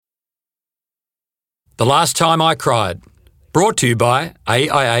The Last Time I Cried, brought to you by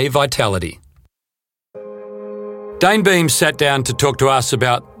AIA Vitality. Dayne Beams sat down to talk to us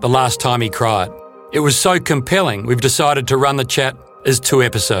about the last time he cried. It was so compelling, we've decided to run the chat as 2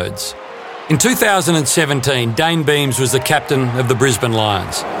 episodes. In 2017, Dayne Beams was the captain of the Brisbane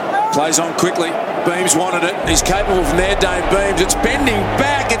Lions. Plays on quickly. Beams wanted it. He's capable from there, Dayne Beams. It's bending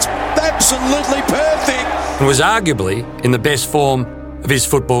back. It's absolutely perfect. And was arguably in the best form of his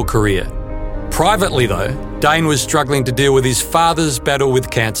football career. Privately, though, Dayne was struggling to deal with his father's battle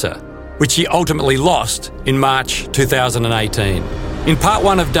with cancer, which he ultimately lost in March 2018. In part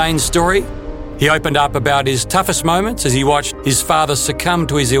 1 of Dayne's story, he opened up about his toughest moments as he watched his father succumb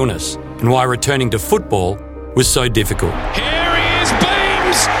to his illness and why returning to football was so difficult. Here he is,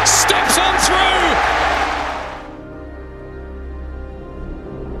 Beams steps on through.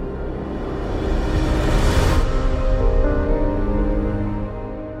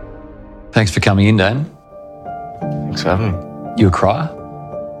 Thanks for coming in, Dayne. Thanks for having me. You a crier?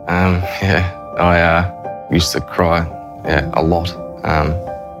 I used to cry, a lot.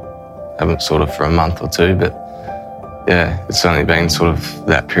 Haven't sort of for a month or 2, but yeah, it's only been sort of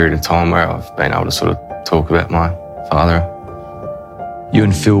that period of time where I've been able to sort of talk about my father. You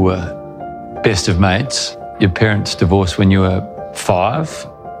and Phil were best of mates. Your parents divorced when you were 5.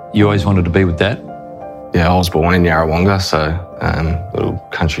 You always wanted to be with Dad? Yeah, I was born in Yarrawonga, so little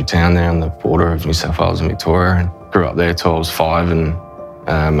country town there on the border of New South Wales and Victoria, and grew up there till I was 5, and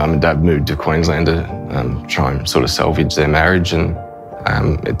Mum and Dad moved to Queensland to try and sort of salvage their marriage, and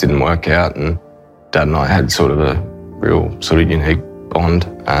it didn't work out, and Dad and I had sort of a real sort of unique bond.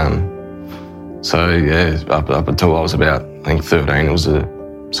 So yeah, up until I was about, I think 13, it was the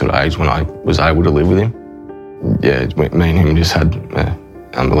sort of age when I was able to live with him. Yeah, me and him just had an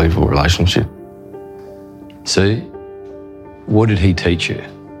unbelievable relationship. So, what did he teach you?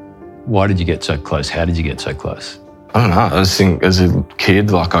 Why did you get so close? How did you get so close? I don't know. I just think as a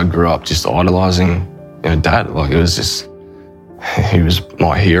kid, like I grew up just idolising, Dad. Like it was just, he was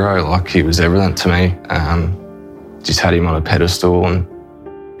my hero. Like he was everything to me. Just had him on a pedestal, and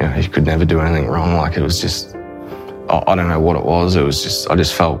he could never do anything wrong. Like it was just, I don't know what it was. It was just, I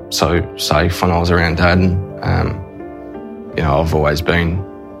just felt so safe when I was around Dad. And I've always been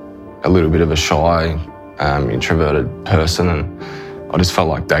a little bit of a shy, introverted person, and I just felt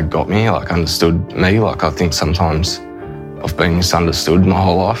like Dad got me, like understood me. Like I think sometimes I've been misunderstood my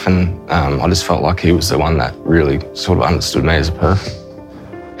whole life, and I just felt like he was the one that really sort of understood me as a person.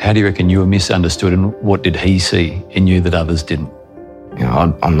 How do you reckon you were misunderstood, and what did he see in you that others didn't?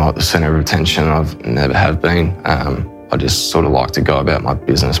 I'm not the centre of attention. I've never have been. I just sort of like to go about my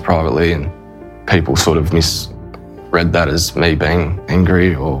business privately, and people sort of misread that as me being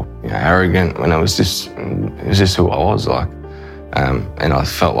angry or arrogant, when it was just who I was. Like, and I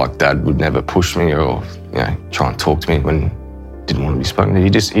felt like Dad would never push me or try and talk to me when he didn't want to be spoken to. He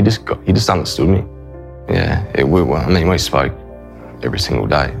just understood me. Yeah, we spoke every single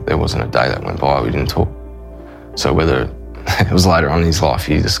day. There wasn't a day that went by we didn't talk. So whether it was later on in his life,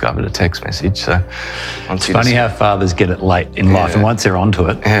 he discovered a text message. So it's funny how fathers get it late in life, and once they're onto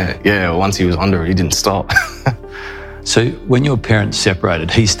it. Yeah. Once he was onto it, he didn't stop. So when your parents separated,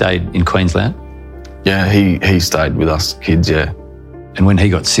 he stayed in Queensland? Yeah, he stayed with us kids, yeah. And when he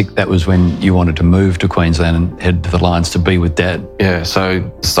got sick, that was when you wanted to move to Queensland and head to the Lions to be with Dad? Yeah, so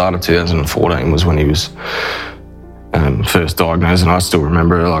the start of 2014 was when he was first diagnosed, and I still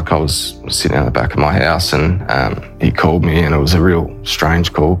remember, like I was sitting out the back of my house, and he called me, and it was a real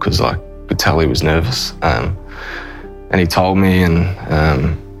strange call because I could tell he was nervous. And he told me, and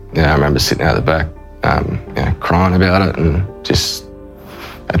I remember sitting out the back, crying about it, and just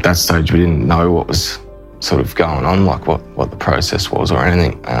at that stage we didn't know what was sort of going on, like what the process was or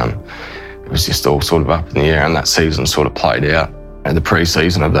anything. It was just all sort of up in the air, and that season sort of played out. And the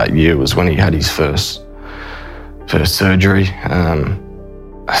pre-season of that year was when he had his first surgery. He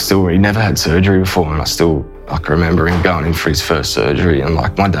never had surgery before, and I can remember him going in for his first surgery, and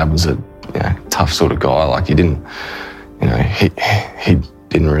like my dad was a tough sort of guy. Like he didn't, he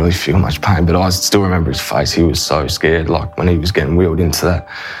didn't really feel much pain, but I still remember his face. He was so scared, like when he was getting wheeled into that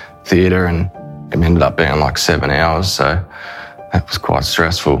theatre, and it ended up being like 7 hours, so that was quite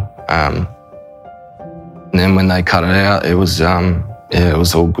stressful. And then when they cut it out, it was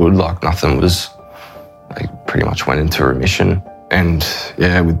all good. Like nothing was. They pretty much went into remission. And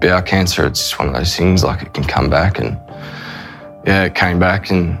with bowel cancer, it's just one of those things, like it can come back, and it came back,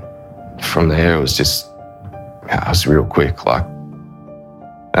 and from there it was just, it was real quick, like.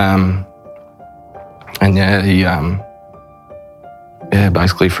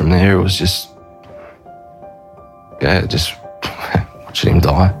 Basically from there it was just watching him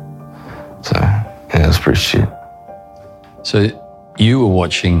die. So that was pretty shit. So you were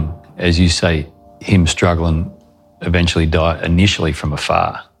watching, as you say, him struggle and eventually die initially from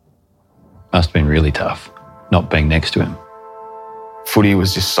afar. Must have been really tough, not being next to him. Footy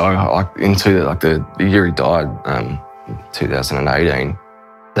was just so the year he died, 2018.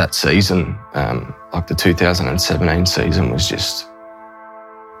 That season, the 2017 season was just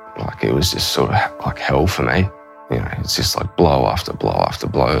it was just sort of like hell for me. You know, it's just like blow after blow after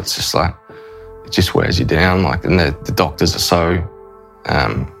blow. It's just like it just wears you down. And the doctors are so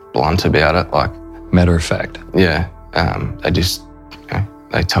blunt about it. Matter of fact. Yeah, they just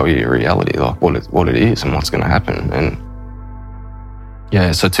they tell you your reality, what it is and what's going to happen. And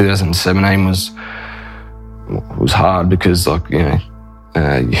yeah, so 2017 was hard because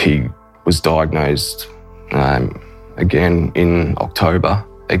he was diagnosed again in October.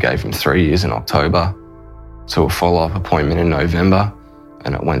 They gave him 3 years in October to a follow-up appointment in November,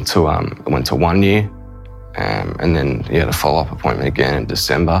 and it went to 1 year, and then he had a follow-up appointment again in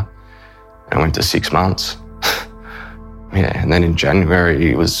December, and it went to 6 months. Yeah, and then in January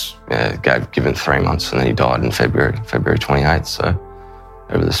he was given 3 months, and then he died in February 28th. So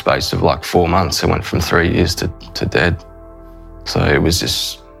over the space of 4 months, it went from 3 years to dead. So it was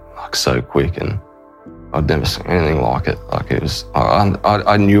just so quick, and I'd never seen anything like it. It was,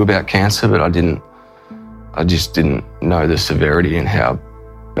 I knew about cancer, but I just didn't know the severity and how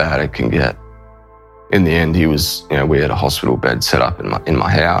bad it can get. In the end, he was, we had a hospital bed set up in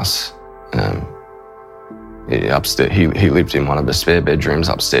my house. Upstairs, he lived in one of the spare bedrooms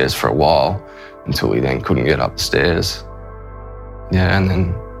upstairs for a while until he then couldn't get up the stairs. Yeah, and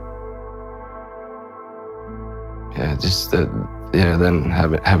then then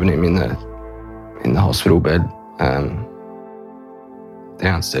having him in the hospital bed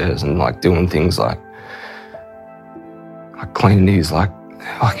downstairs and doing things like cleaning his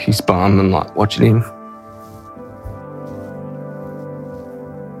his bum and watching him.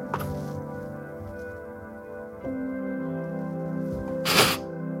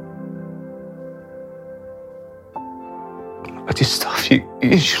 Just stuff you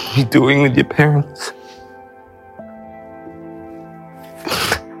should be doing with your parents.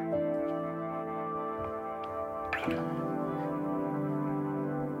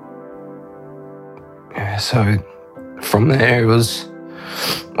 Yeah, so from there, once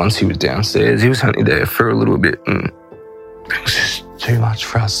he was downstairs, he was only there for a little bit, and it was just too much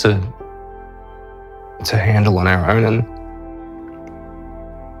for us to handle on our own. And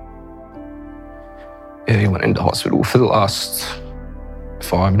yeah, he went into hospital for the last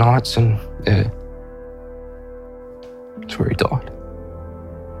 5 nights, and yeah, that's where he died.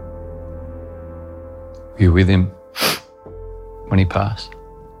 Were you with him when he passed?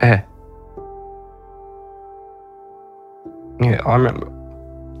 Yeah. Yeah, I remember.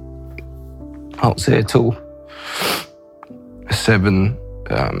 I was there till 7,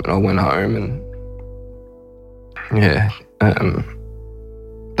 and I went home, and yeah,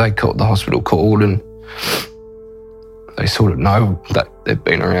 the hospital called, and they sort of know that they've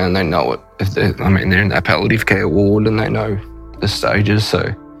been around, they know it. They're in that palliative care ward and they know the stages, so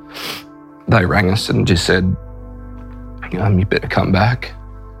they rang us and just said, you better come back.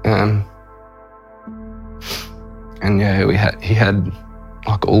 And yeah, he had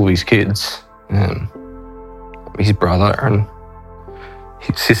all of his kids, his brother and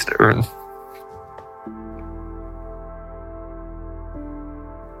his sister, and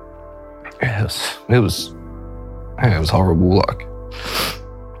yeah, it was horrible.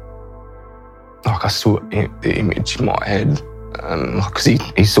 I saw the image in my head, because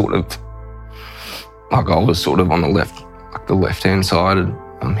he sort of, I was sort of on the left-hand side,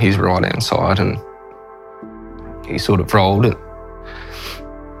 and his right-hand side, and he sort of rolled it.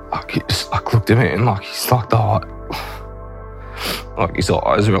 He just looked at me and he's died. His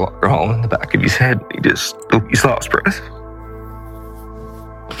eyes were rolling in the back of his head. He just took his last breath.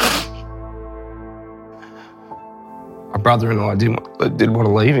 My brother and I did want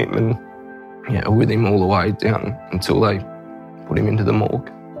to leave him, and yeah, with him all the way down until they put him into the morgue.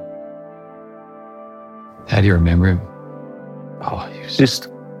 How do you remember him? Oh, he was just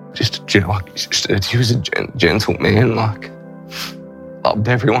he was a gentle man, loved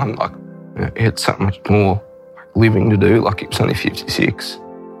everyone, he had so much more living to do, he was only 56.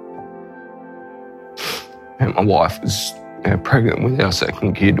 And my wife was pregnant with our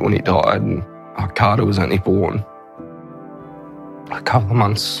second kid when he died, and Carter was only born a couple of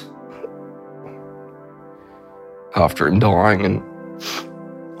months after him dying. And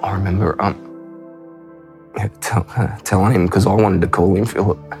I remember telling him, because I wanted to call him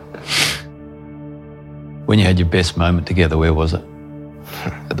Philip. When you had your best moment together, where was it?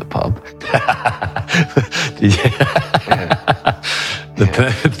 at the pub.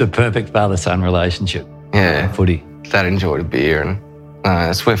 The perfect father-son relationship. Yeah. Footy. Dad enjoyed a beer, and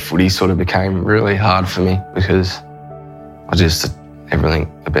that's where footy sort of became really hard for me, because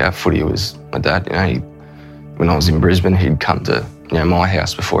everything about footy was my dad. When I was in Brisbane, he'd come to my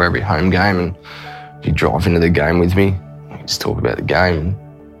house before every home game, and he'd drive into the game with me. He'd just talk about the game, and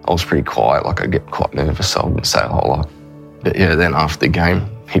I was pretty quiet. Like, I'd get quite nervous, so I wouldn't say a whole lot. But yeah, then after the game,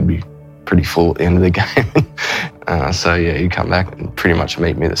 he'd be pretty full at the end of the game. So yeah, he'd come back and pretty much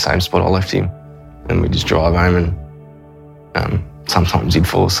meet me at the same spot I left him, and we'd just drive home, and sometimes he'd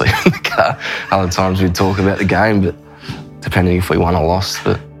fall asleep in the car. Other times we'd talk about the game, but depending if we won or lost.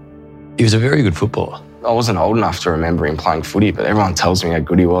 But he was a very good footballer. I wasn't old enough to remember him playing footy, but everyone tells me how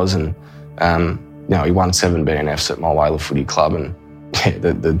good he was, and he won 7 BNFs at my Whaler Footy Club, and yeah,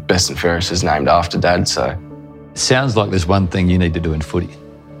 the best and fairest is named after Dad. So sounds like there's one thing you need to do in footy.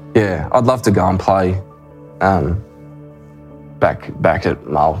 Yeah, I'd love to go and play back at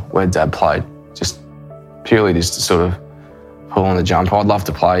Mull, where Dad played, just purely just to sort of pull on the jumper. I'd love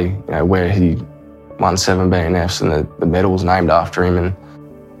to play where he won 7 BNFs and the medal's named after him, and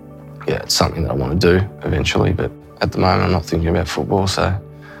yeah, it's something that I want to do eventually, but at the moment I'm not thinking about football, so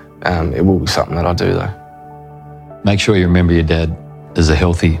it will be something that I do though. Make sure you remember your dad as a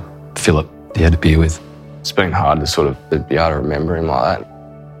healthy Philip you had a beer with. It's been hard to sort of be able to remember him like that.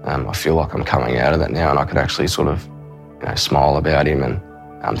 I feel like I'm coming out of that now, and I could actually sort of smile about him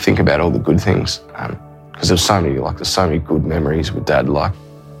and think about all the good things, because there's so many good memories with Dad. Like,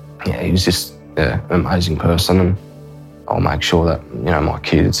 yeah, he was just an amazing person, and I'll make sure that my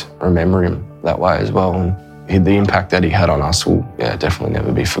kids remember him that way as well. And the impact that he had on us will definitely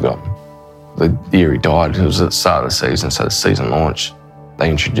never be forgotten. The year he died, it was at the start of the season, so the season launched. They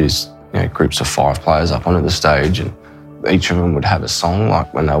introduced groups of 5 players up onto the stage, and each of them would have a song,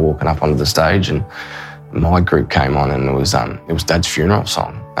 like when they were walking up onto the stage, and my group came on, and it was Dad's funeral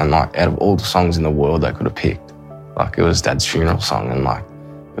song. And like, out of all the songs in the world they could have picked, like, it was Dad's funeral song, and like,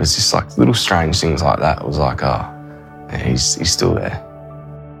 it was just like little strange things like that. It was like, he's still there.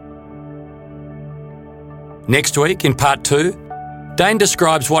 Next week, in part 2, Dayne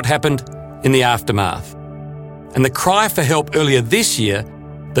describes what happened in the aftermath and the cry for help earlier this year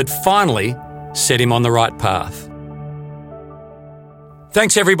that finally set him on the right path.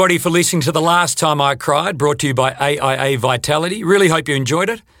 Thanks everybody for listening to The Last Time I Cried, brought to you by AIA Vitality. Really hope you enjoyed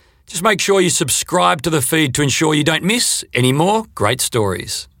it. Just make sure you subscribe to the feed to ensure you don't miss any more great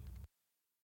stories.